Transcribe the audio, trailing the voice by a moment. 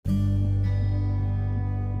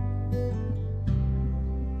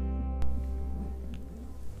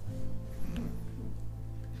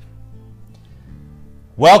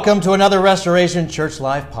Welcome to another Restoration Church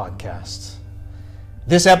Live podcast.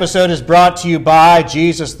 This episode is brought to you by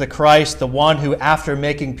Jesus the Christ, the one who, after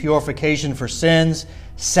making purification for sins,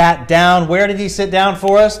 sat down. Where did he sit down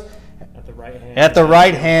for us? At the right hand. At the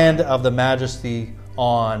right hand of the Majesty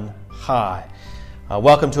on high.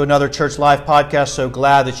 Welcome to another Church Live podcast. So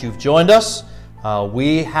glad that you've joined us.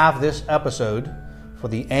 We have this episode for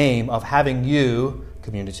the aim of having you,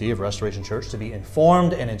 community of Restoration Church, to be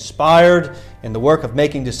informed and inspired in the work of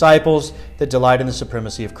making disciples that delight in the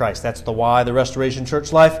supremacy of Christ. That's the why the Restoration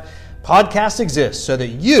Church Life podcast exists, so that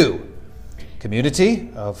you, community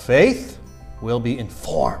of faith, will be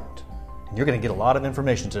informed. And you're going to get a lot of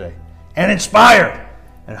information today and inspired.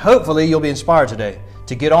 And hopefully you'll be inspired today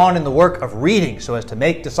to get on in the work of reading so as to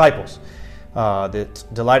make disciples that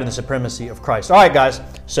delight in the supremacy of Christ. All right, guys,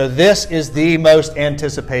 so this is the most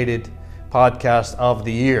anticipated podcast of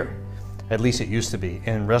the year. At least it used to be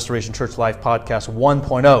in Restoration Church Life Podcast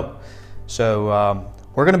 1.0. So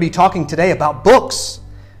we're going to be talking today about books.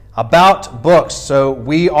 So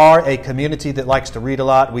we are a community that likes to read a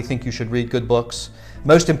lot. We think you should read good books.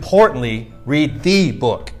 Most importantly, read the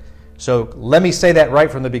book. So let me say that right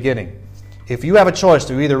from the beginning. If you have a choice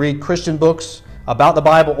to either read Christian books about the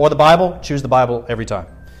Bible or the Bible, choose the Bible every time.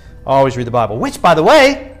 Always read the Bible, which, by the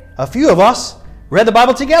way, a few of us read the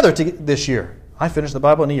Bible together this year. I finished the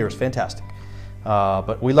Bible in a year. It's fantastic.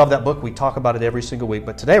 But we love that book. We talk about it every single week.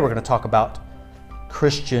 But today we're going to talk about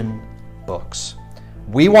Christian books.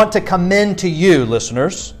 We want to commend to you,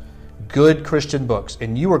 listeners, good Christian books.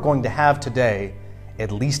 And you are going to have today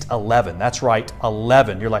at least 11. That's right,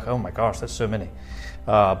 11. You're like, oh my gosh, that's so many.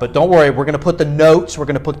 But don't worry. We're going to put the notes. We're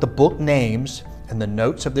going to put the book names in the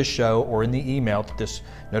notes of this show or in the email that this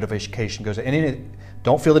notification goes in.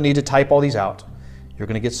 Don't feel the need to type all these out. You're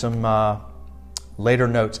going to get some later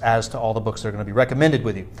notes as to all the books that are going to be recommended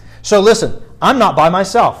with you. So listen, I'm not by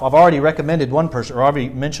myself. I've already recommended one person, or already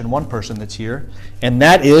mentioned one person that's here, and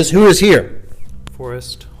that is, who is here?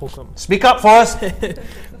 Forrest Holcomb. Speak up, Forrest.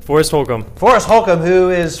 Forrest Holcomb. Forrest Holcomb, who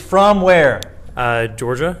is from where?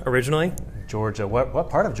 Georgia, originally. Georgia. What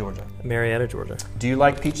part of Georgia? Marietta, Georgia. Do you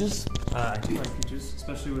like peaches? I do like peaches,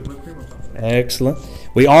 especially with whipped cream on top of it. Excellent.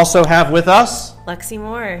 We also have with us Lexi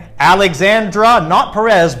Moore. Alexandra, not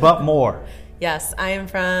Perez, but Moore. Yes, I am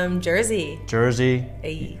from Jersey. Jersey.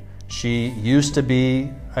 Hey. She used to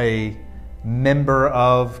be a member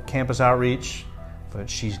of Campus Outreach, but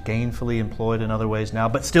she's gainfully employed in other ways now,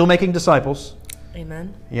 but still making disciples.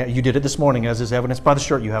 Amen. Yeah, you did it this morning, as is evidenced by the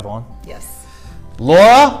shirt you have on. Yes.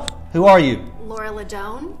 Laura, who are you? Laura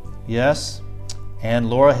Ladone. Yes, and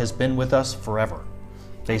Laura has been with us forever,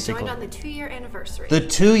 basically. I joined on the 2-year anniversary. The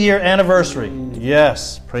 2-year anniversary.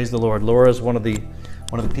 Yes, praise the Lord. Laura is one of the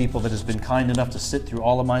people that has been kind enough to sit through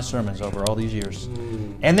all of my sermons over all these years.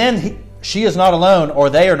 And then she is not alone, or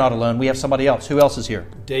they are not alone. We have somebody else. Who else is here?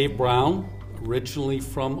 Dave Brown, originally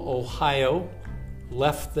from Ohio,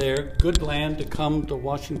 left there, good land, to come to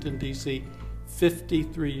Washington, D.C.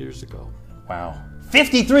 53 years ago. Wow.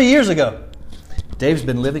 53 years ago. Dave's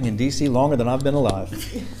been living in D.C. longer than I've been alive.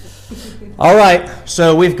 All right,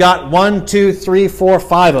 so we've got 1, 2, 3, 4,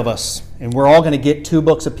 5 of us, and we're all going to get 2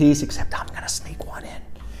 books apiece, except I'm going to sneak one in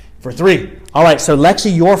for 3. All right, so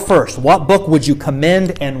Lexi, you're first. What book would you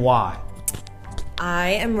commend and why? I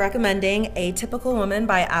am recommending Atypical Woman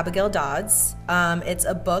by Abigail Dodds. It's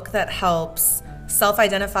a book that helps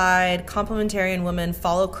self-identified complementarian women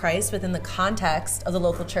follow Christ within the context of the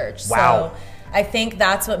local church. Wow. So I think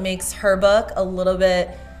that's what makes her book a little bit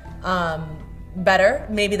better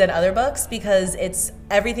maybe than other books, because it's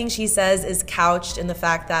everything she says is couched in the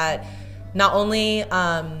fact that not only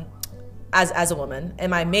as a woman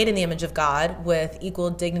am I made in the image of God with equal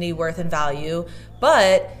dignity, worth, and value,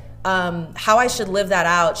 but how I should live that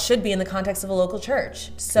out should be in the context of a local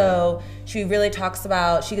church. So she really talks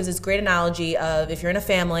about, she gives this great analogy of if you're in a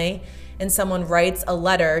family and someone writes a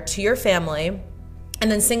letter to your family and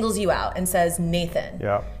then singles you out and says, Nathan,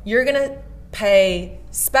 you're going to pay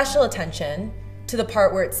special attention to the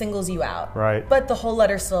part where it singles you out. Right. But the whole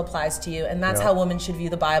letter still applies to you. And that's how women should view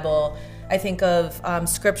the Bible. I think of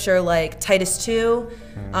scripture like Titus 2,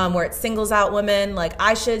 where it singles out women. Like,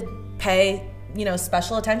 I should pay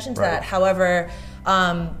special attention to that. However,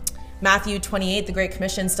 Matthew 28, the Great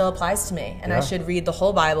Commission, still applies to me. And I should read the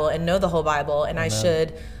whole Bible and know the whole Bible. And I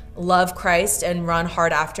should love Christ and run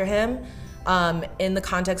hard after him in the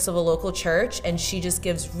context of a local church. And she just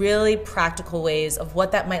gives really practical ways of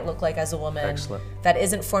what that might look like as a woman. Excellent. That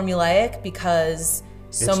isn't formulaic, because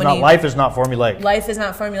life is not formulaic. Life is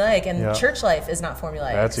not formulaic, and church life is not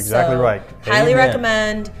formulaic. That's exactly right. Highly Amen.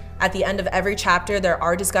 recommend. At the end of every chapter, there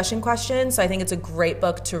are discussion questions. So I think it's a great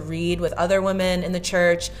book to read with other women in the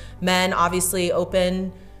church. Men, obviously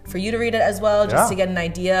open for you to read it as well, just to get an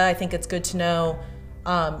idea. I think it's good to know,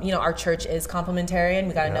 our church is complementarian.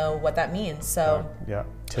 We got to know what that means. So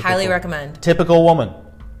highly recommend. Typical woman.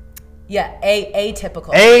 Yeah,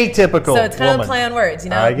 atypical. Atypical. So it's kind woman. of a play on words,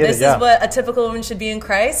 I get this it, yeah. is what a typical woman should be in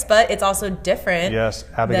Christ, but it's also different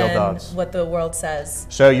Abigail than Dodds. what the world says.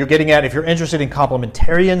 So you're getting at, if you're interested in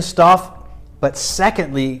complementarian stuff, but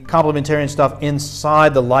secondly, complementarian stuff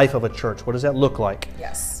inside the life of a church. What does that look like?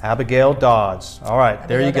 Yes. Abigail Dodds. All right,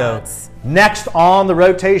 there you go. Dodds. Next on the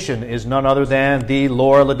rotation is none other than the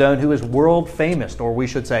Laura Ladone, who is world famous, or we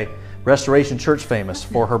should say Restoration Church famous,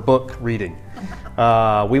 for her book reading.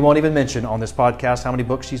 We won't even mention on this podcast how many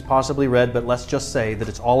books she's possibly read, but let's just say that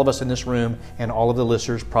it's all of us in this room and all of the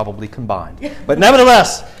listeners probably combined. But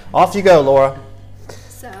nevertheless, off you go, Laura.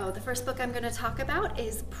 So the first book I'm going to talk about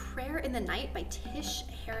is Prayer in the Night by Tish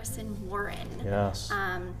Harrison Warren. Yes.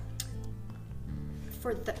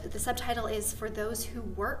 For the subtitle is For Those Who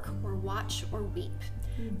Work or Watch or Weep.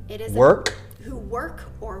 It is who work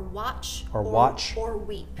or watch or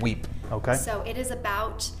weep. Weep. Okay. So it is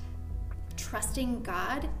about trusting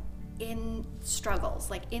God in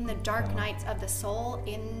struggles, like in the dark nights of the soul,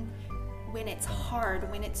 when it's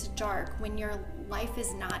hard, when it's dark, when your life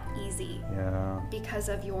is not easy because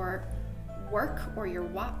of your work or your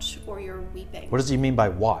watch or your weeping. What does he mean by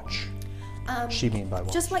watch? She mean by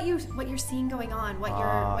watch? Just what you're seeing going on,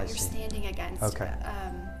 what you're standing against. Okay.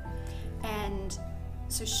 And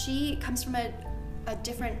so she comes from a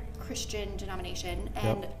different Christian denomination,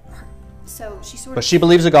 and so she sort of. But she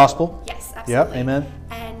believes the gospel. Yes, absolutely. Yep, amen.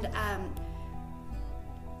 And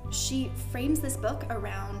she frames this book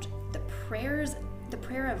around the prayer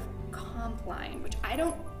of Compline, which I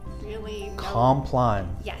don't really know.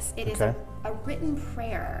 Compline. Yes, it is a written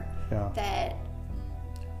prayer that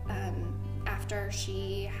after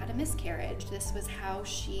she had a miscarriage, this is how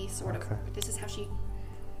she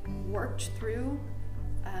worked through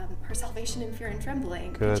her salvation in fear and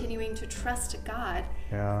trembling, continuing to trust God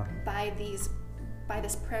by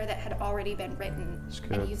this prayer that had already been written,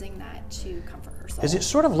 and using that to comfort her soul. Is it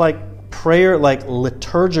sort of like prayer, like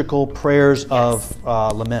liturgical prayers of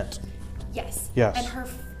lament? Yes. Yes. And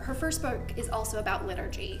her first book is also about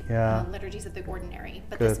liturgy, liturgies of the ordinary.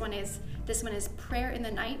 But this one is Prayer in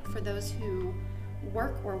the Night for Those Who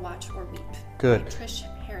Work or Watch or Weep. Good. By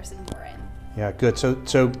Trish Harrison Warren. Yeah, good.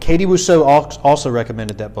 So Katie Rousseau also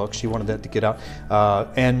recommended that book. She wanted that to get out.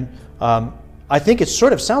 I think it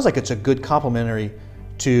sort of sounds like it's a good complementary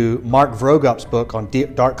to Mark Vrogop's book on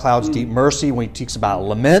Dark Clouds, Deep Mercy, when he talks about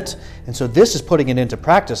lament. And so this is putting it into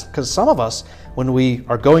practice, because some of us, when we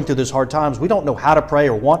are going through those hard times, we don't know how to pray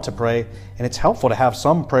or want to pray. And it's helpful to have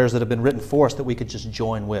some prayers that have been written for us that we could just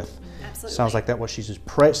join with. Absolutely. Sounds like that what she says.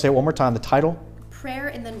 Say it one more time, the title? Prayer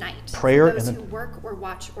in the Night. Prayer for those in the who work or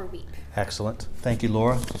watch or weep. Excellent. Thank you,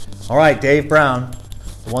 Laura. All right, Dave Brown,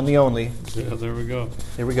 the one, the only. Yeah, there we go.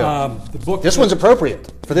 Here we go. The book. This one's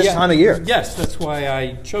appropriate for this time of year. Yes, that's why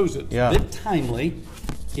I chose it. Yeah. A bit timely.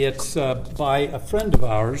 It's by a friend of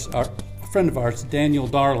ours, Daniel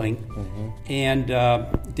Darling, and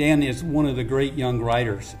Dan is one of the great young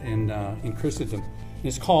writers in Christendom.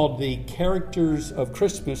 It's called The Characters of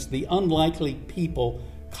Christmas: The Unlikely People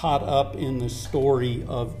Caught Up in the Story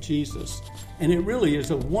of Jesus. And it really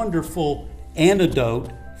is a wonderful antidote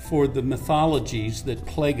for the mythologies that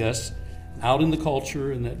plague us out in the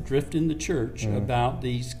culture and that drift in the church about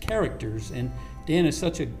these characters. And Dan is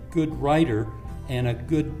such a good writer and a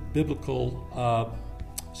good biblical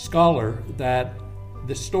scholar that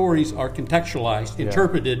the stories are contextualized,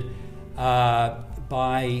 interpreted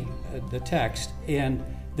by the text. And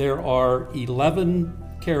there are 11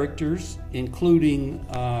 characters, including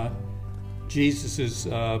Jesus'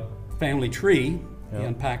 family tree. He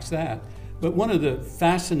unpacks that. But one of the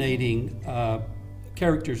fascinating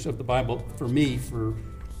characters of the Bible for me for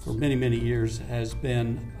many, many years has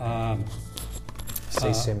been...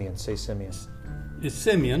 Say Simeon. Is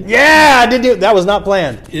Simeon. Yeah, I did do that. Was not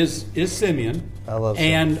planned. Is Simeon. I love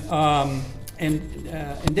Simeon.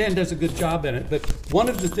 And Dan does a good job in it. But one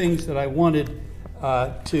of the things that I wanted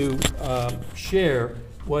to share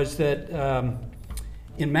was that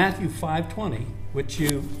in Matthew 5:20, which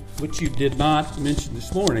you did not mention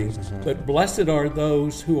this morning, but blessed are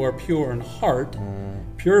those who are pure in heart,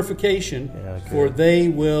 purification, for they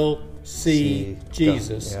will see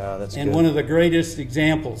Jesus. Yeah, that's and good. one of the greatest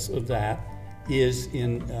examples of that is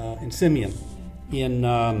in Simeon.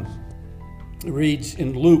 It reads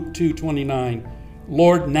in Luke 2:29,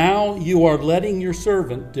 Lord, now you are letting your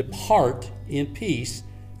servant depart in peace,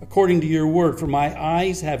 according to your word, for my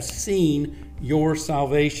eyes have seen your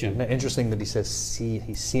salvation. Isn't it interesting that he says see?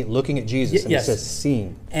 He's seen, looking at Jesus, and Yes. he says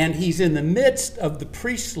seen. And he's in the midst of the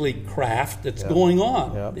priestly craft that's going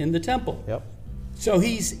on in the temple. Yep. So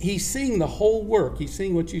he's seeing the whole work. He's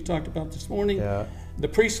seeing what you talked about this morning, Yeah. the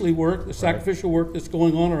priestly work, the sacrificial work that's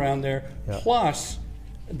going on around there, plus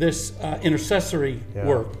this intercessory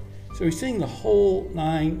work. So he's seeing the whole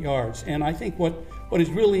 9 yards. And I think what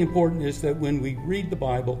is really important is that when we read the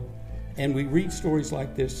Bible and we read stories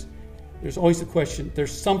like this, there's always the question,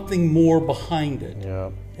 there's something more behind it.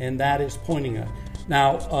 Yeah. And that is pointing at.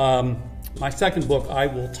 Now, my second book, I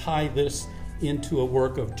will tie this into a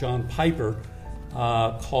work of John Piper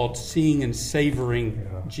called Seeing and Savoring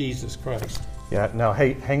Jesus Christ. Yeah. Now,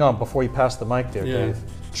 hey, hang on before you pass the mic there, Yeah. Dave.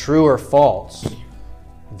 True or false?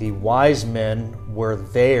 The wise men were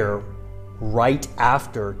there right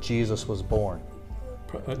after Jesus was born.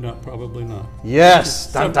 No, probably not.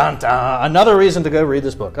 Yes. Dun, dun, dun. Another reason to go read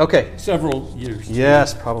this book. Okay. Several years.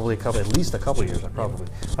 Yes, probably at least a couple years. Probably.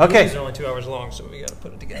 Okay. It's only 2 hours long, so we got to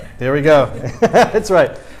put it together. There we go. That's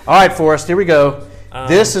right. All right, Forrest, here we go.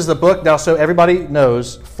 This is the book now. So everybody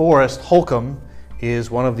knows Forrest Holcomb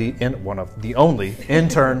is one of the only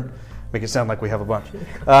intern. Make it sound like we have a bunch.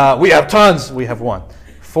 We have tons. We have one.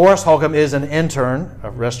 Forrest Holcomb is an intern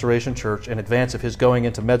of Restoration Church in advance of his going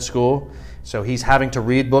into med school. So he's having to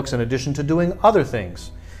read books in addition to doing other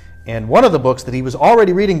things. And one of the books that he was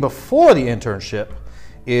already reading before the internship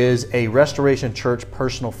is a Restoration Church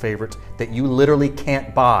personal favorite that you literally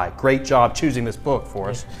can't buy. Great job choosing this book for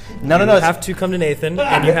us. No. You have to come to Nathan,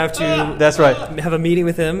 and you have to That's right. have a meeting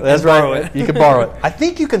with him That's and borrow right. it. You can borrow it. I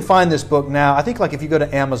think you can find this book now. I think like if you go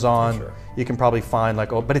to Amazon, you can probably find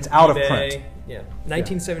but it's out of print. Yeah,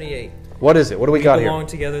 1978. What is it? What do we got We here? Belong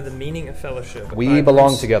Together, The Meaning of Fellowship. We by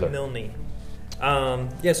Belong Bruce Together. Milne.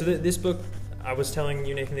 So this book, I was telling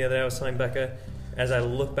you, Nathan, the other day, I was telling Becca, as I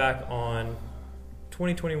look back on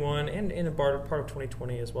 2021 and in a part of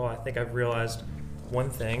 2020 as well, I think I've realized one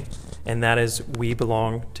thing, and that is we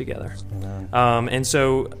belong together. And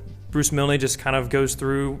so Bruce Milne just kind of goes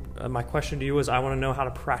through, my question to you is I want to know how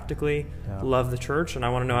to practically love the church, and I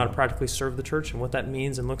want to know how to practically serve the church and what that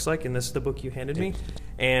means and looks like, and this is the book you handed me.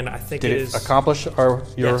 And I think Did it it is... accomplish your...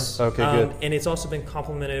 Yes. Okay, good. And it's also been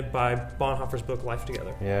complemented by Bonhoeffer's book, Life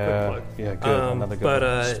Together. Yeah, Quick plug. yeah, good. Another good but,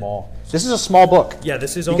 one. Small. This is a small book. Yeah,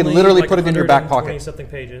 this is You only can literally like put it in your back pocket. 120-something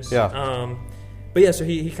pages. Yeah. But yeah, so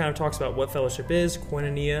he kind of talks about what fellowship is,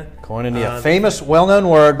 koinonia. Koinonia. Famous, well-known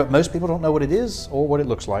word, but most people don't know what it is or what it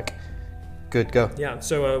looks like. Good, go. Yeah,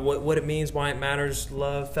 so what it means, why it matters,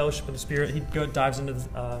 love, fellowship of the Spirit. He dives into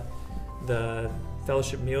the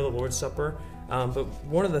fellowship meal, the Lord's Supper. But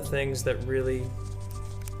one of the things that really,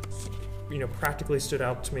 practically stood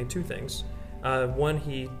out to me, two things. One,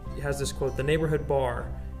 he has this quote: "The neighborhood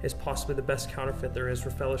bar is possibly the best counterfeit there is for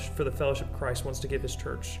the fellowship Christ wants to give his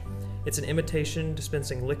church. It's an imitation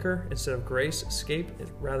dispensing liquor instead of grace, escape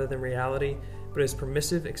rather than reality, but is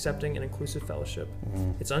permissive, accepting, and inclusive fellowship.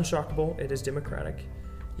 It's unshockable. It is democratic.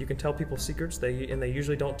 You can tell people secrets, and they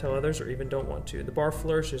usually don't tell others or even don't want to. The bar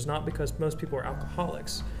flourishes not because most people are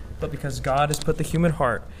alcoholics, but because God has put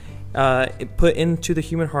put into the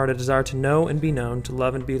human heart a desire to know and be known, to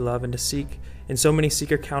love and be loved, and to seek. And so many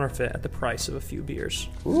seek a counterfeit at the price of a few beers."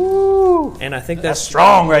 Ooh. And I think that's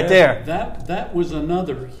strong right there. That was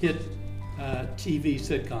another hit TV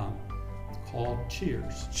sitcom called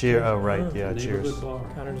Cheers. Oh, right. Yeah, cheers. Neighborhood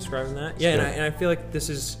bar. kind of describing that. Yeah, and I feel like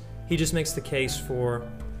he just makes the case for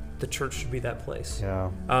the church should be that place.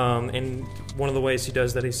 Yeah. And one of the ways he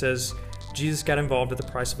does that, he says, Jesus got involved at the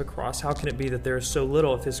price of a cross. How can it be that there is so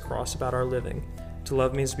little of his cross about our living? To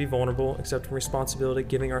love means to be vulnerable, accepting responsibility,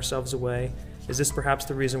 giving ourselves away. Is this perhaps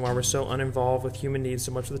the reason why we're so uninvolved with human needs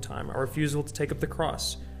so much of the time? Our refusal to take up the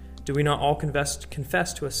cross. Do we not all confess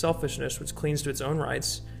to a selfishness which clings to its own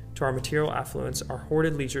rights, to our material affluence, our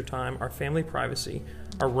hoarded leisure time, our family privacy,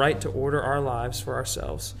 our right to order our lives for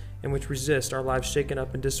ourselves, and which resist our lives shaken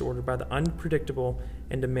up and disordered by the unpredictable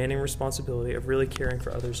and demanding responsibility of really caring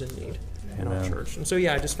for others in need in our church? And so,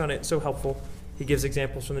 I just found it so helpful. He gives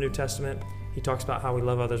examples from the New Testament. He talks about how we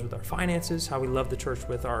love others with our finances, how we love the church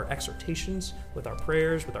with our exhortations, with our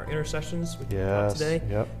prayers, with our intercessions. We talked about today.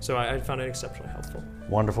 Yep. So I found it exceptionally helpful.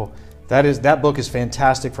 Wonderful. That book is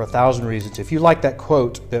fantastic for 1,000 reasons. If you like that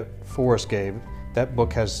quote that Forrest gave, that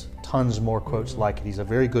book has tons more quotes like it. He's a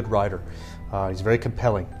very good writer. He's very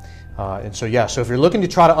compelling. So if you're looking to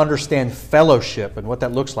try to understand fellowship and what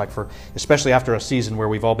that looks like, especially after a season where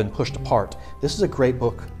we've all been pushed apart, this is a great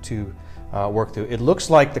book to work through. It looks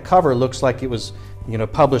like, the cover looks like it was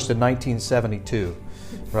published in 1972,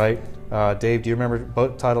 right? Dave, do you remember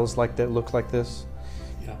book titles like that look like this?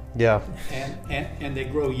 Yeah. And they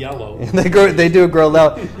grow yellow. They do grow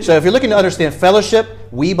loud. So if you're looking to understand fellowship,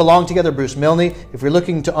 We Belong Together, Bruce Milne. If you're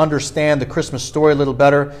looking to understand the Christmas story a little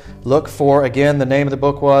better, look for, again, the name of the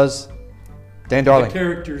book was? Dan Darling. The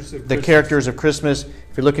Characters of Christmas. The Characters of Christmas.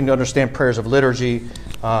 If you're looking to understand prayers of liturgy,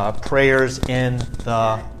 prayers in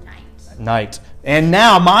the night. And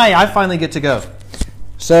now I finally get to go.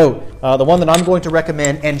 So the one that I'm going to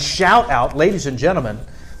recommend and shout out, ladies and gentlemen,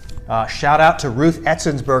 shout out to Ruth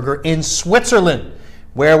Etzensberger in Switzerland,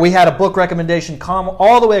 where we had a book recommendation come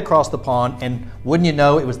all the way across the pond, and wouldn't you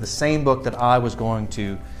know, it was the same book that I was going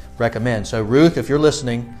to recommend. So Ruth, if you're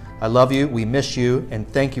listening, I love you, we miss you, and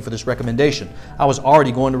thank you for this recommendation. I was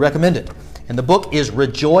already going to recommend it. And the book is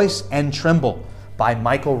Rejoice and Tremble by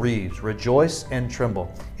Michael Reeves. Rejoice and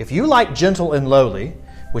Tremble. If you like Gentle and Lowly,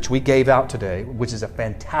 which we gave out today, which is a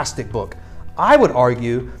fantastic book, I would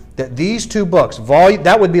argue that these two books,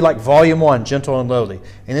 that would be like Volume 1, Gentle and Lowly,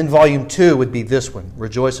 and then Volume 2 would be this one,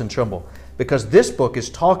 Rejoice and Tremble, because this book is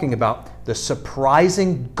talking about the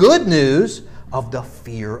surprising good news of the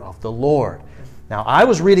fear of the Lord. Now, I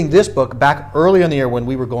was reading this book back early in the year when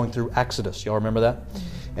we were going through Exodus. Y'all remember that?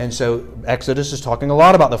 And so Exodus is talking a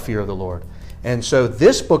lot about the fear of the Lord. And so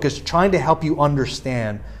this book is trying to help you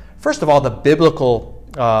understand, first of all, the biblical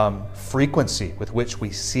frequency with which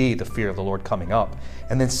we see the fear of the Lord coming up.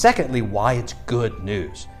 And then secondly, why it's good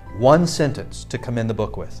news. One sentence to commend the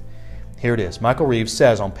book with. Here it is. Michael Reeves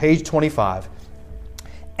says on page 25,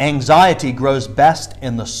 anxiety grows best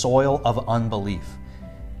in the soil of unbelief.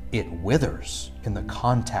 It withers in the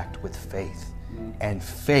contact with faith, and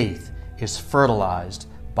faith is fertilized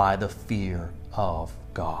by the fear of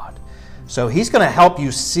God. So he's going to help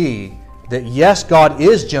you see that yes, God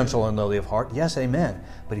is gentle and lowly of heart. Yes, amen.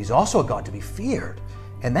 But he's also a God to be feared.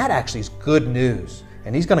 And that actually is good news.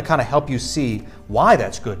 And he's going to kind of help you see why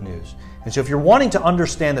that's good news. And so if you're wanting to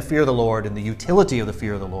understand the fear of the Lord and the utility of the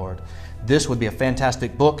fear of the Lord, this would be a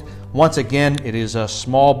fantastic book. Once again, it is a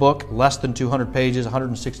small book, less than 200 pages,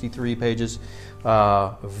 163 pages.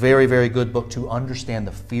 Very, very good book to understand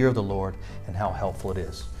the fear of the Lord and how helpful it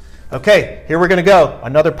is. Okay, here we're going to go.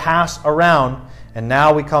 Another pass around. And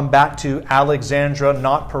now we come back to Alexandra,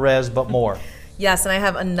 not Perez, but more. Yes, and I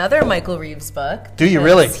have another Michael Reeves book. Do you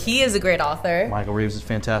really? He is a great author. Michael Reeves is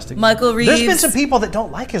fantastic. Michael Reeves. There's been some people that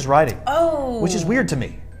don't like his writing. Oh. Which is weird to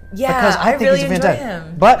me. Yeah, because I think really he's enjoy fantastic.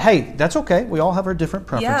 him. But hey, that's okay. We all have our different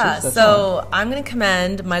preferences. Yeah, That's so fine. I'm going to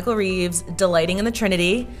commend Michael Reeves' Delighting in the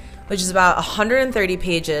Trinity, which is about 130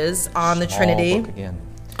 pages on the Small Trinity. book again.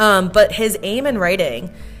 But his aim in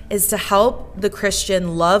writing is to help the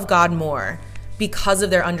Christian love God more because of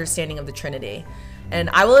their understanding of the Trinity. And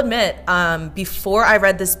I will admit, before I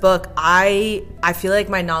read this book, I feel like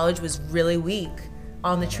my knowledge was really weak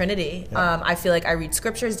on the Trinity. Yep. I feel like I read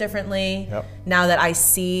scriptures differently. Yep. Now that I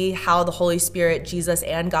see how the Holy Spirit, Jesus,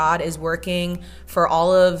 and God is working for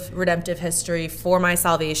all of redemptive history for my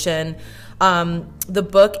salvation. The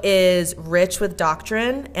book is rich with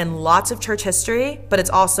doctrine and lots of church history, but it's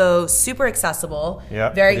also super accessible,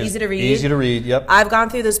 very easy to read. Easy to read, yep. I've gone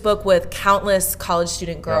through this book with countless college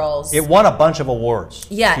student girls. It won a bunch of awards a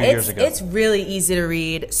few years ago. It's really easy to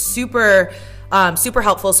read, super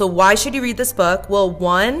helpful. So why should you read this book? Well,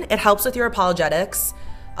 one, it helps with your apologetics.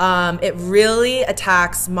 It really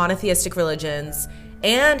attacks monotheistic religions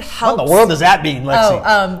and helps. What in the world does that mean,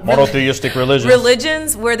 Lexi? Monotheistic religions.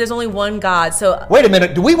 Religions where there's only one God. So wait a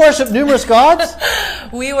minute, do we worship numerous gods?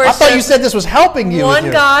 We worship. I thought you said this was helping you. One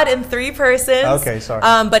God in three persons. Okay, sorry.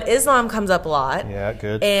 But Islam comes up a lot. Yeah,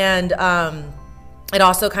 good. And it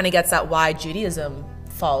also kind of gets at why Judaism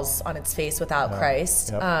falls on its face without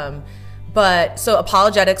Christ. Yep. But so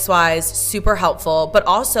apologetics wise, super helpful. But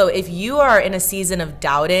also if you are in a season of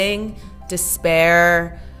doubting,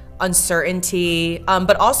 despair, uncertainty,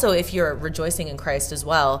 but also if you're rejoicing in Christ as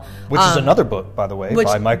well. Which is another book, by the way,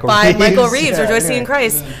 by Michael Reeves. By Michael Reeves, Yeah, Rejoicing in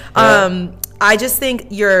Christ. I just think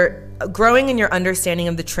you're growing in your understanding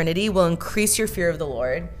of the Trinity will increase your fear of the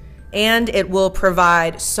Lord. And it will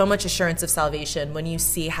provide so much assurance of salvation when you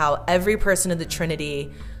see how every person of the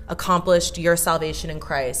Trinity accomplished your salvation in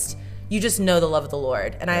Christ. You just know the love of the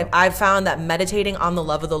Lord. And I've found that meditating on the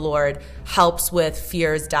love of the Lord helps with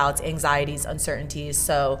fears, doubts, anxieties, uncertainties.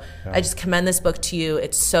 So I just commend this book to you.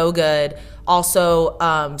 It's so good. Also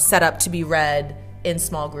set up to be read in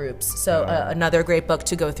small groups. So another great book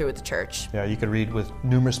to go through with the church. Yeah, you could read with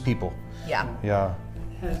numerous people. Yeah. Yeah.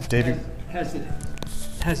 David?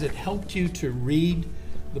 Has it helped you to read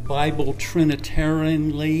the Bible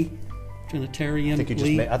Trinitarianly?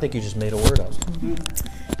 I think you just made a word up.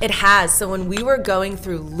 It has. So when we were going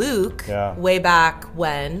through Luke way back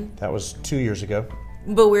when. That was 2 years ago.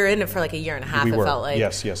 but we were in it for like a year and a half. We it were. felt like.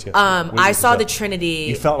 Yes. I saw the Trinity.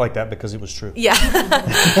 You felt like that because it was true. Yeah.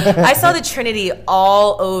 I saw the Trinity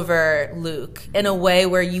all over Luke in a way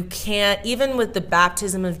where you can't, even with the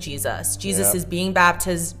baptism of Jesus. Jesus is being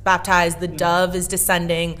baptized, the dove is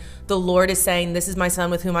descending, the Lord is saying, "This is my son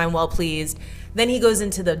with whom I'm well pleased." Then he goes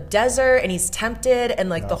into the desert and he's tempted, and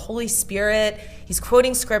like the Holy Spirit, he's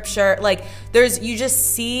quoting scripture. Like you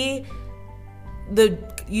just see the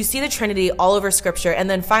Trinity all over scripture. And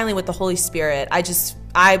then finally with the Holy Spirit,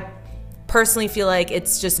 I personally feel like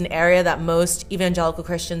it's just an area that most evangelical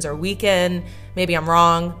Christians are weak in. Maybe I'm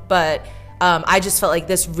wrong, but I just felt like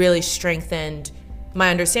this really strengthened my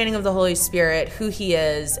understanding of the Holy Spirit, who he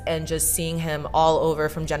is, and just seeing him all over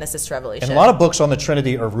from Genesis to Revelation. And a lot of books on the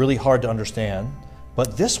Trinity are really hard to understand,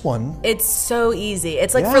 but this one... It's so easy.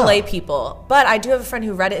 It's like for lay people. But I do have a friend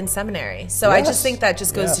who read it in seminary. So I just think that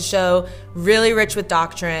just goes to show really rich with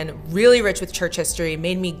doctrine, really rich with church history,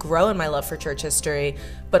 made me grow in my love for church history,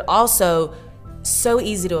 but also so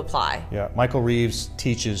easy to apply. Yeah, Michael Reeves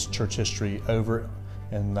teaches church history over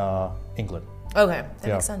in England. Okay, that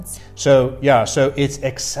makes sense. So it's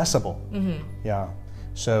accessible. Yeah.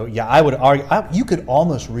 So I would argue you could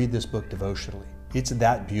almost read this book devotionally. It's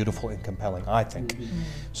that beautiful and compelling, I think.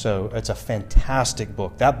 So it's a fantastic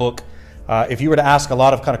book. That book, if you were to ask a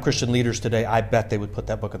lot of kind of Christian leaders today, I bet they would put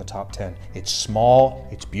that book in the top 10. It's small,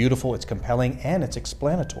 it's beautiful, it's compelling, and it's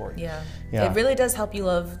explanatory. Yeah. It really does help you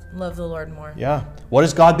love the Lord more. Yeah. What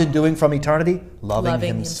has God been doing from eternity? Loving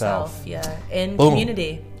himself. Yeah. In Boom.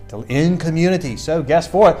 community. In community. So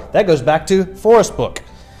guess what? That goes back to Forrest's book.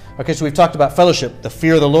 Okay, so we've talked about fellowship, the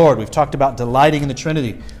fear of the Lord. We've talked about delighting in the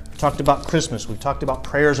Trinity. We've talked about Christmas. We've talked about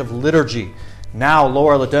prayers of liturgy. Now,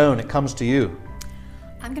 Laura Ladone, it comes to you.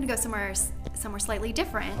 I'm going to go somewhere slightly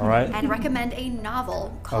different. All right. And recommend a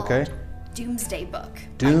novel called Doomsday Book.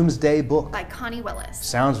 Doomsday Book. By Connie Willis.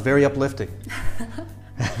 Sounds very uplifting.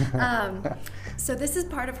 So this is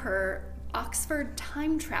part of her Oxford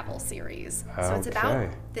time travel series. So it's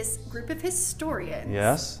about this group of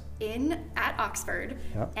historians at Oxford,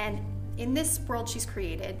 and in this world she's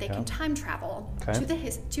created, they can time travel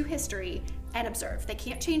to history and observe. They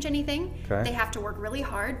can't change anything. They have to work really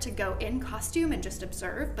hard to go in costume and just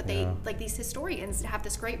observe, but they, like these historians, have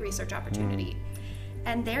this great research opportunity.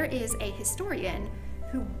 And there is a historian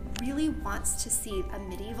who really wants to see a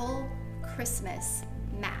medieval Christmas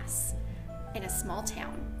mass in a small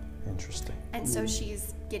town. Interesting. And so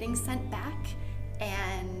she's getting sent back,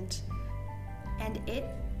 and it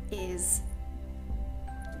is,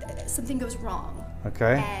 something goes wrong.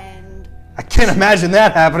 Okay. And I can't imagine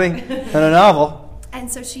that happening in a novel.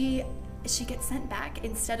 And so she gets sent back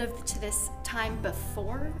instead of to this time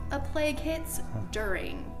before a plague hits,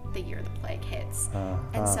 during the year the plague hits.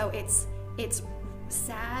 And so it's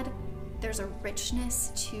sad. There's a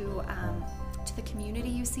richness to the community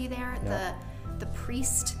you see there. The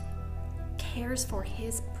priest cares for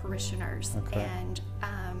his parishioners,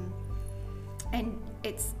 and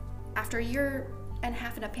it's after a year and a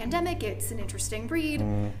half in a pandemic, it's an interesting read,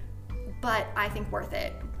 but I think worth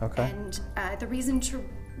it. And the reason to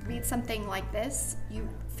read something like this,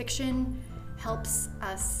 fiction helps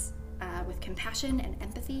us with compassion and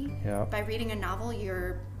empathy. By reading a novel,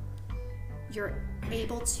 you're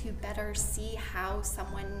able to better see how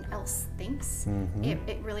someone else thinks.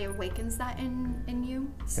 It really awakens that in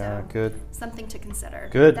you. So good. Something to consider.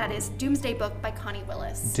 Good. That is Doomsday Book by Connie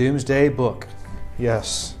Willis. Doomsday Book.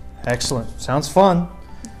 Yes. Excellent. Sounds fun.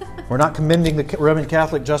 We're not commending the Roman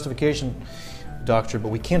Catholic justification doctrine, but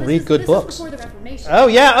we can read good books. Before the Reformation. Oh,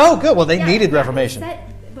 yeah. Oh, good. Well, they needed Reformation.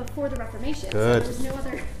 Set before the Reformation. Good. So there's no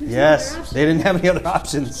other. Yes. They didn't have any other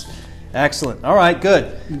options. Excellent. All right,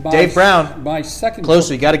 good. Dave Brown. My second closer.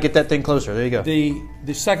 book, You got to get that thing closer. There you go.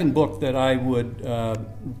 The second book that I would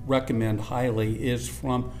recommend highly is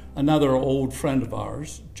from another old friend of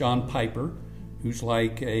ours, John Piper, who's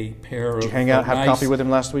like a pair of. Did you hang out, have coffee with him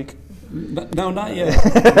last week? No, not yet.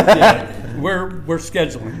 Not yet. We're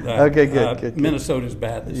scheduling that. Okay, good. Minnesota's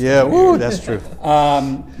bad this Yeah, time. woo, that's true.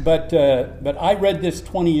 But I read this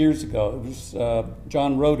 20 years ago. It was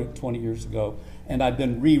John wrote it 20 years ago, and I've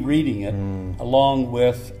been rereading it along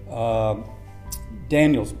with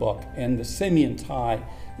Daniel's book, and the Simeon tie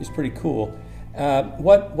is pretty cool.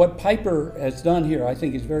 What Piper has done here, I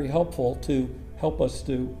think, is very helpful to help us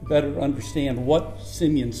to better understand what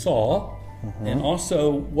Simeon saw, and also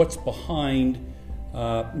what's behind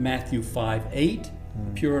Matthew 5:8,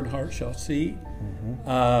 pure in heart shall see,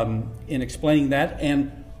 in explaining that,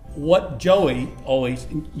 and what Joey always,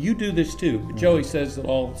 you do this too, but Joey says it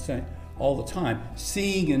all the time,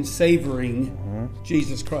 seeing and savoring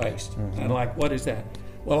Jesus Christ. And I'm like, what is that?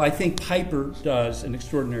 Well, I think Piper does an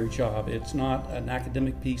extraordinary job. It's not an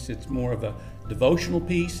academic piece, it's more of a devotional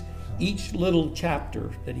piece. Each little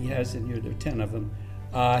chapter that he has in here, there are 10 of them,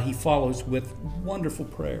 he follows with wonderful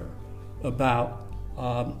prayer about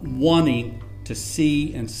wanting to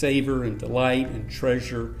see and savor and delight and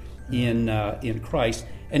treasure in Christ.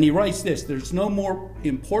 And he writes this: there's no more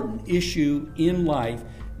important issue in life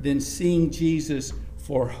than seeing Jesus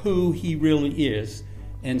for who he really is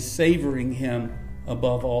and savoring him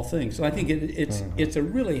above all things. So I think it's a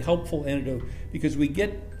really helpful antidote, because we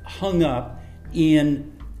get hung up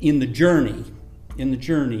in the journey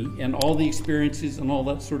and all the experiences and all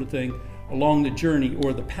that sort of thing along the journey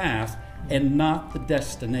or the path, and not the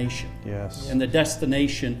destination. Yes. And the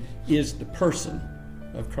destination is the person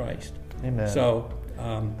of Christ. Amen. So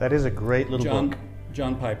that is a great little book.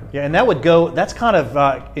 John Piper. Yeah, and that's kind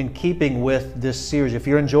of in keeping with this series. If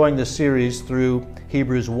you're enjoying this series through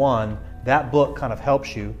Hebrews 1, that book kind of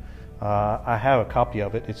helps you. I have a copy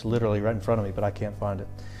of it. It's literally right in front of me, but I can't find it.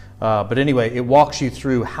 But anyway, it walks you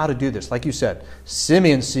through how to do this. Like you said,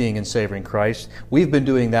 Simeon seeing and savoring Christ. We've been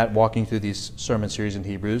doing that, walking through these sermon series in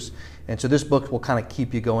Hebrews. And so this book will kind of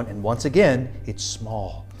keep you going. And once again, it's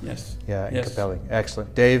small. Yes. Yeah, and yes. compelling.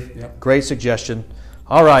 Excellent. Dave, Yep. Great suggestion.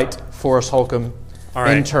 All right, Forrest Holcomb, All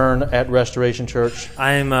right. intern at Restoration Church.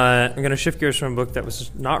 I'm going to shift gears from a book that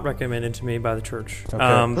was not recommended to me by the church. Okay.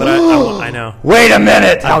 But I know. Wait a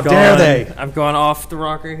minute! How dare they? I've gone off the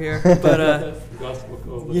rocker here. But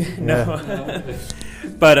yeah, no.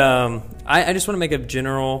 But I just want to make a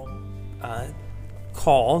general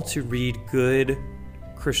call to read good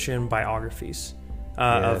Christian biographies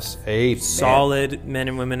Yes. of Amen. solid men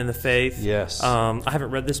and women in the faith. Yes. I haven't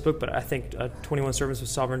read this book, but I think 21 Servants of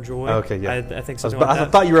Sovereign Joy. Okay, yeah. I think something like I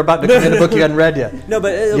that. thought you were about to commend a book you hadn't read yet. No,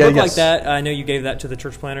 but a Yeah, book yes. like that, I know you gave that to the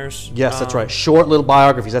church planners. Yes, that's right. Short little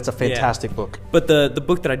biographies. That's a Yeah. fantastic book. But the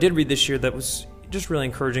book that I did read this year that was just really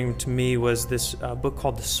encouraging to me was this book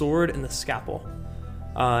called The Sword and the Scalpel.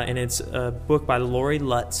 And it's a book by Lori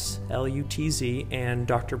Lutz, Lutz, and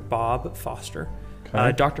Dr. Bob Foster.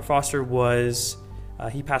 Okay. Dr. Foster was,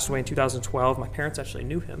 he passed away in 2012. My parents actually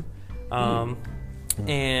knew him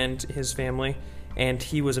and his family. And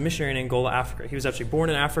he was a missionary in Angola, Africa. He was actually born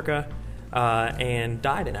in Africa and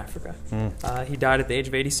died in Africa. He died at the age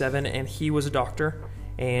of 87, and he was a doctor.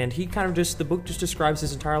 And he kind of the book just describes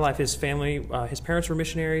his entire life. His family, his parents were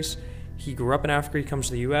missionaries. He grew up in Africa. He comes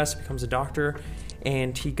to the U.S., becomes a doctor,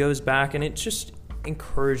 and he goes back. And it's just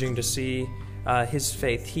encouraging to see his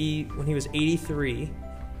faith. When he was 83,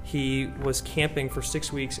 he was camping for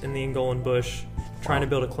 6 weeks in the Angolan bush, trying to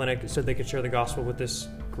build a clinic so they could share the gospel with this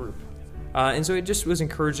group. And so it just was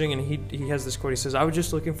encouraging. And he has this quote. He says, "I was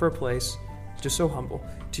just looking for a place, just so humble,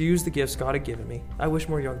 to use the gifts God had given me. I wish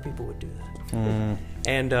more young people would do that."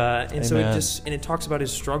 And so it talks about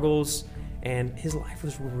his struggles, and his life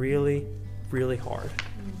was really, really hard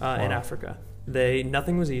in Africa.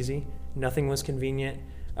 Nothing was easy, nothing was convenient.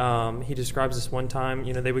 He describes this one time,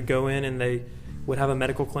 they would go in and they would have a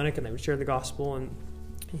medical clinic and they would share the gospel, and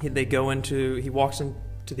he walks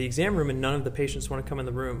into the exam room and none of the patients want to come in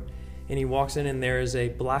the room, and he walks in and there is a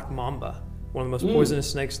black mamba, one of the most poisonous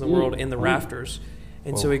snakes in the world, in the rafters.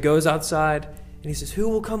 And so he goes outside and he says, "Who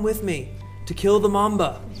will come with me to kill the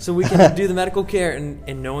mamba so we can do the medical care?"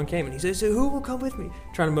 And no one came. And he says, "So who will come with me?"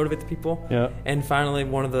 Trying to motivate the people. Yeah. And finally,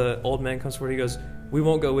 one of the old men comes forward. He goes, "We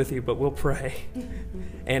won't go with you, but we'll pray."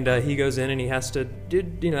 And he goes in and he has to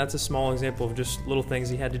that's a small example of just little things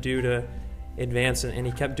he had to do to advance. And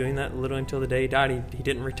he kept doing that literally until the day he died. He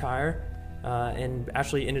didn't retire. And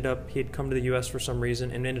actually he had come to the U.S. for some reason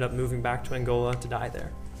and ended up moving back to Angola to die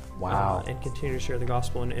there. Wow. And continue to share the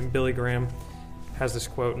gospel. And Billy Graham has this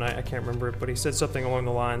quote, and I can't remember it, but he said something along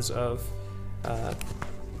the lines of, what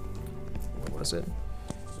was it?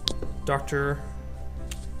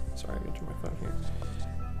 Sorry, I'm going to my phone here.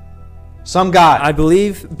 Some guy. I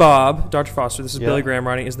believe Bob, Dr. Foster, this is Yeah. Billy Graham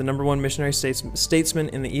writing, is the #1 missionary statesman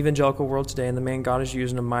in the evangelical world today, and the man God is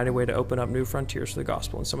using in a mighty way to open up new frontiers for the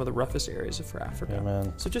gospel in some of the roughest areas for Africa.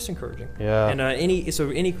 Amen. So just encouraging. Yeah. And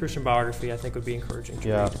any Christian biography I think would be encouraging to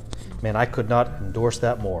Yeah. read. Man, I could not endorse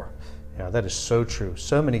that more. Yeah, that is so true.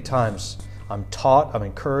 So many times I'm taught, I'm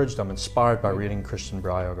encouraged, I'm inspired by reading Christian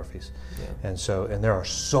biographies. Yeah. And there are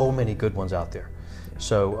so many good ones out there.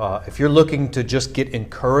 So if you're looking to just get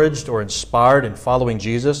encouraged or inspired in following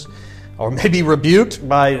Jesus, or maybe rebuked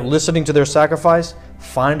by listening to their sacrifice,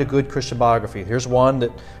 find a good Christian biography. Here's one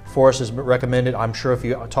that Forrest has recommended. I'm sure if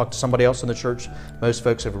you talk to somebody else in the church, most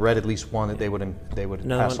folks have read at least one that they would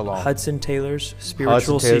Another pass one, along. Hudson Taylor's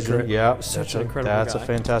Spiritual Hudson Taylor, Secret. yeah, Such an incredible That's guy. a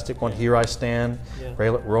fantastic one. Yeah. Here I Stand.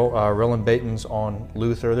 Yeah. Roland Baton's on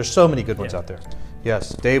Luther. There's so many good ones Yeah. out there. Yes,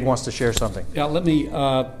 Dave wants to share something. Yeah, let me,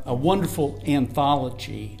 a wonderful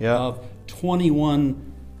anthology Yeah. of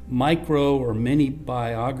 21 micro or mini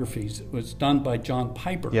biographies. It was done by John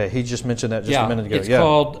Piper. Yeah, he just mentioned that just a minute ago. It's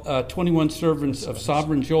called 21 Servants of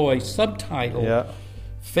Sovereign Joy, subtitled Yeah.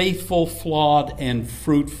 Faithful, Flawed, and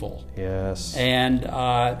Fruitful. Yes. And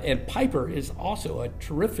Piper is also a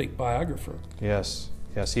terrific biographer. Yes.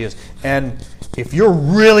 Yes, he is. And if you're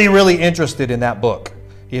really, really interested in that book,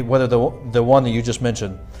 whether the one that you just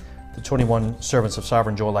mentioned, the 21 Servants of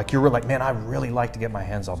Sovereign Joy, like you're like, man, I'd really like to get my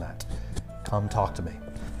hands on that. Come talk to me.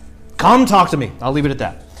 Come talk to me. I'll leave it at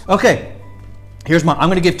that. Okay, I'm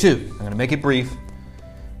going to give two. I'm going to make it brief.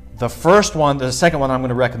 The second one I'm going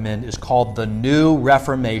to recommend is called The New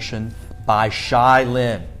Reformation by Shai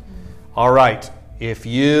Linne. All right, if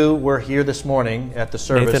you were here this morning at the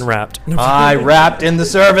service. Nathan rapped. I rapped in the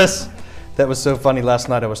service. That was so funny. Last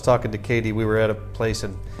night I was talking to Katie. We were at a place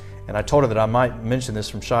and I told her that I might mention this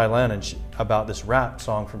from Shai Linne and about this rap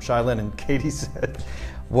song from Shai Linne. And Katie said,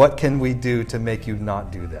 "What can we do to make you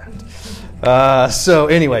not do that?" So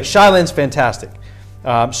anyway, Shai Linne's fantastic.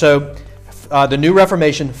 The New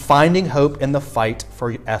Reformation, Finding Hope in the Fight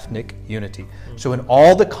for Ethnic Unity. So in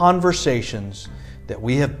all the conversations that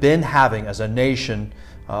we have been having as a nation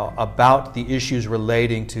about the issues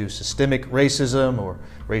relating to systemic racism or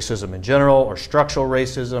racism in general or structural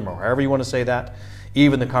racism or however you want to say that,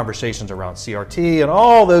 even the conversations around CRT and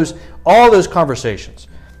all those conversations.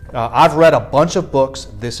 I've read a bunch of books.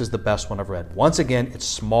 This is the best one I've read. Once again, it's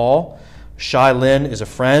small. Shai Linne is a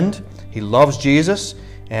friend. He loves Jesus.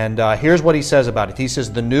 And here's what he says about it. He says,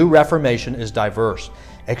 the New Reformation is diverse,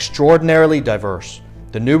 extraordinarily diverse.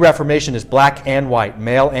 The New Reformation is black and white,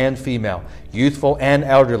 male and female, youthful and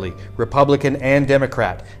elderly, Republican and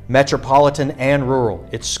Democrat, metropolitan and rural.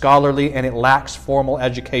 It's scholarly and it lacks formal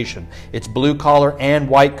education. It's blue collar and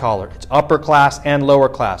white collar. It's upper class and lower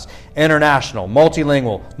class, international,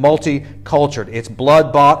 multilingual, multicultural. It's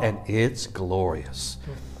blood bought and it's glorious.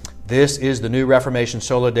 This is the New Reformation,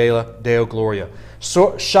 Sola Deo Gloria.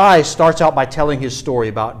 So Shai starts out by telling his story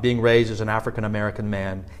about being raised as an African-American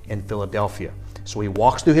man in Philadelphia. So he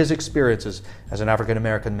walks through his experiences as an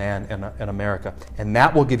African-American man in America. And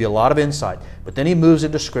that will give you a lot of insight. But then he moves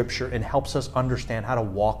into Scripture and helps us understand how to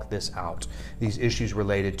walk this out, these issues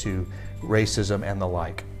related to racism and the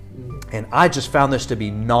like. And I just found this to be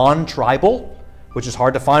non-tribal, which is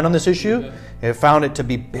hard to find on this issue. I found it to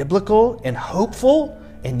be biblical and hopeful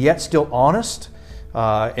and yet still honest.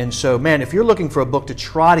 And so, man, if you're looking for a book to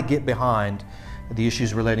try to get behind the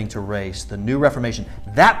issues relating to race, the New Reformation,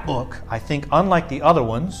 that book, I think, unlike the other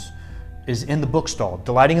ones, is in the bookstall.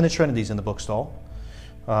 Delighting in the Trinity is in the bookstall.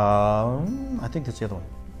 I think that's the other one.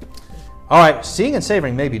 All right, Seeing and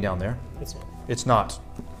Savoring may be down there. It's not. It's not,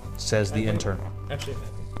 says the intern. Actually,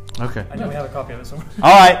 Okay. I know we have a copy of this one.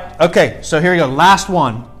 All right, okay, so here we go. Last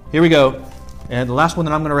one. Here we go. And the last one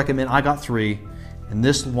that I'm going to recommend, I got 3. And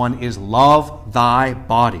this one is Love Thy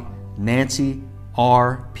Body, Nancy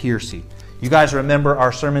R. Piercy. You guys remember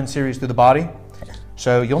our sermon series through the body?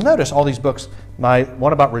 So you'll notice all these books. My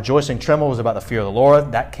one about rejoicing, tremble was about the fear of the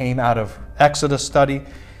Lord. That came out of Exodus study.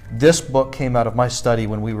 This book came out of my study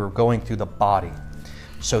when we were going through the body.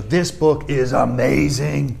 So this book is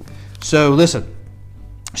amazing. So listen,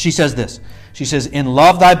 she says this. She says, in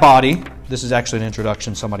Love Thy Body, this is actually an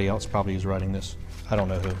introduction. Somebody else probably is writing this. I don't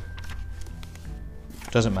know who.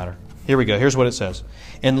 Doesn't matter. Here we go. Here's what it says.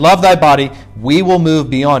 In Love Thy Body, we will move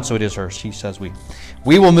beyond, so it is her, she says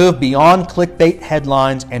we will move beyond clickbait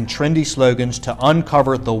headlines and trendy slogans to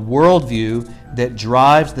uncover the worldview that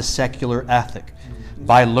drives the secular ethic.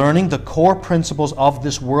 By learning the core principles of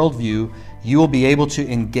this worldview, you will be able to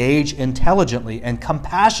engage intelligently and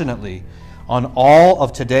compassionately on all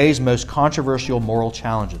of today's most controversial moral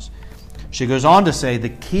challenges. She goes on to say the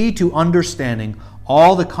key to understanding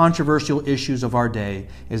all the controversial issues of our day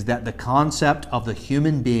is that the concept of the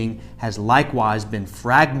human being has likewise been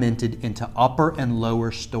fragmented into upper and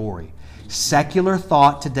lower story. Secular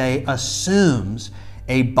thought today assumes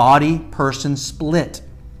a body-person split,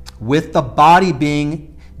 with the body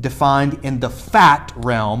being defined in the fact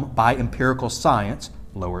realm by empirical science,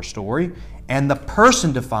 lower story, and the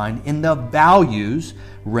person defined in the values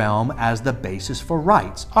realm as the basis for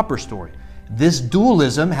rights, upper story. This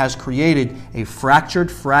dualism has created a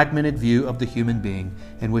fractured, fragmented view of the human being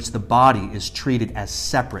in which the body is treated as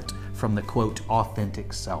separate from the, quote,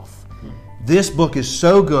 authentic self. This book is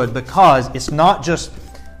so good because it's not just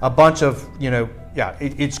a bunch of,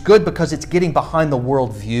 it's good because it's getting behind the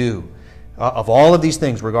worldview of all of these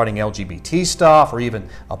things regarding LGBT stuff or even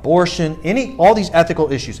abortion, all these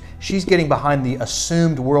ethical issues. She's getting behind the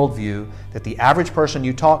assumed worldview that the average person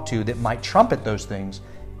you talk to that might trumpet those things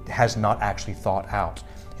has not actually thought out.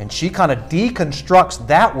 And she kind of deconstructs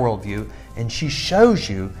that worldview, and she shows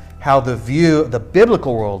you how the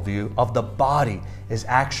biblical worldview of the body is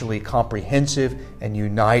actually comprehensive and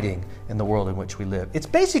uniting in the world in which we live. It's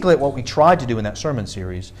basically what we tried to do in that sermon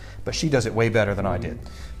series, but she does it way better than I did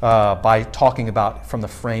by talking about from the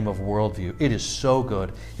frame of worldview. It is so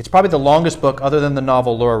good. It's probably the longest book other than the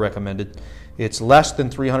novel Laura recommended. It's less than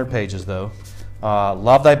 300 pages though.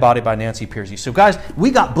 Love Thy Body by Nancy Pearcey. So guys, we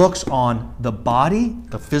got books on the body,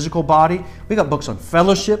 the physical body. We got books on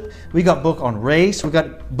fellowship. We got book on race. We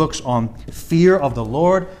got books on fear of the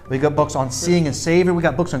Lord. We got books on seeing and Savior. We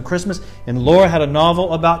got books on Christmas. And Laura had a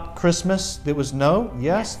novel about Christmas that was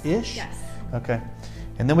yes-ish? Yes. Okay.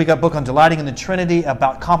 And then we got a book on delighting in the Trinity,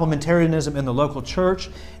 about complementarianism in the local church.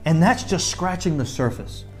 And that's just scratching the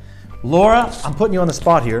surface. Laura, I'm putting you on the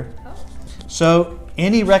spot here. So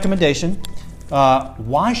any recommendation?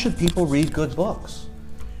 Why should people read good books?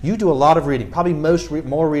 You do a lot of reading, probably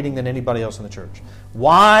more reading than anybody else in the church.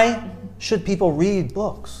 Why should people read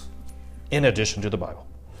books in addition to the Bible?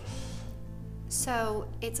 So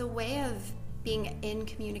it's a way of being in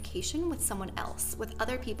communication with someone else, with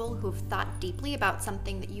other people who have thought deeply about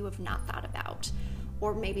something that you have not thought about,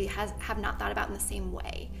 or maybe have not thought about in the same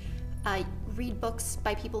way. Read books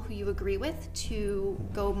by people who you agree with to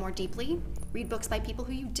go more deeply. Read books by people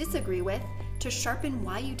who you disagree with to sharpen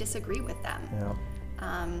why you disagree with them.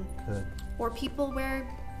 Yeah. Good. Or people where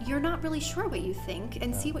you're not really sure what you think,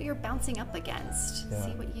 and see what you're bouncing up against. Yeah.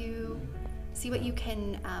 See what you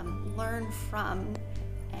can learn from,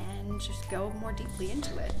 and just go more deeply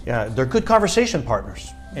into it. Yeah, they're good conversation partners.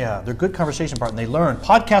 Yeah, they're good conversation partners. They learn.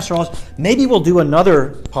 Podcasts are also, maybe we'll do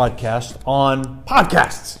another podcast on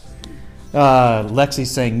podcasts. Lexi's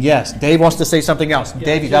saying yes. Dave wants to say something else. Yeah,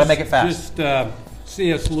 Dave, you got to make it fast.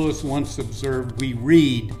 C.S. Lewis once observed, we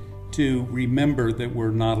read to remember that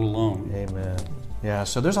we're not alone. Amen. Yeah,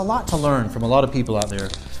 so there's a lot to learn from a lot of people out there.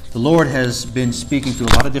 The Lord has been speaking to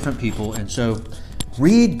a lot of different people, and so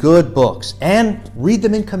read good books and read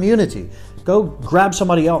them in community. Go grab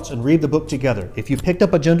somebody else and read the book together. If you picked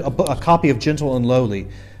up a copy of Gentle and Lowly,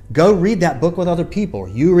 go read that book with other people.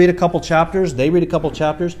 You read a couple chapters, they read a couple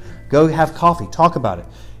chapters. Go have coffee, talk about it.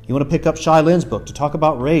 You want to pick up Shai Lin's book to talk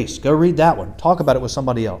about race, go read that one. Talk about it with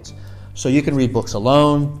somebody else. So you can read books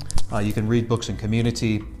alone, you can read books in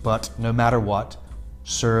community, but no matter what,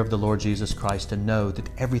 serve the Lord Jesus Christ and know that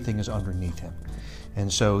everything is underneath Him.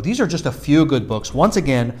 And so these are just a few good books. Once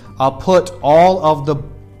again, I'll put all of the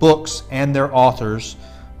books and their authors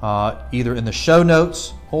either in the show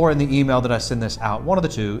notes or in the email that I send this out. One of the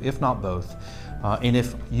two, if not both. And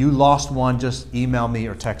if you lost one, just email me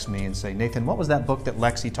or text me and say, Nathan, what was that book that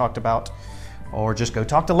Lexi talked about? Or just go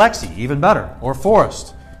talk to Lexi, even better. Or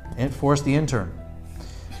Forrest, Forrest the intern.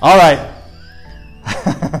 All right.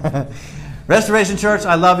 Restoration Church,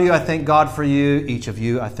 I love you. I thank God for you. Each of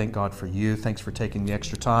you, I thank God for you. Thanks for taking the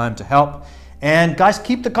extra time to help. And guys,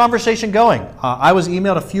 keep the conversation going. I was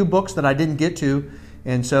emailed a few books that I didn't get to.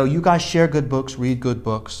 And so you guys share good books, read good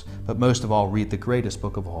books, but most of all, read the greatest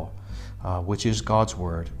book of all, which is God's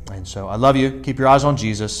Word. And so I love you. Keep your eyes on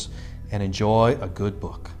Jesus and enjoy a good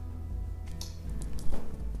book.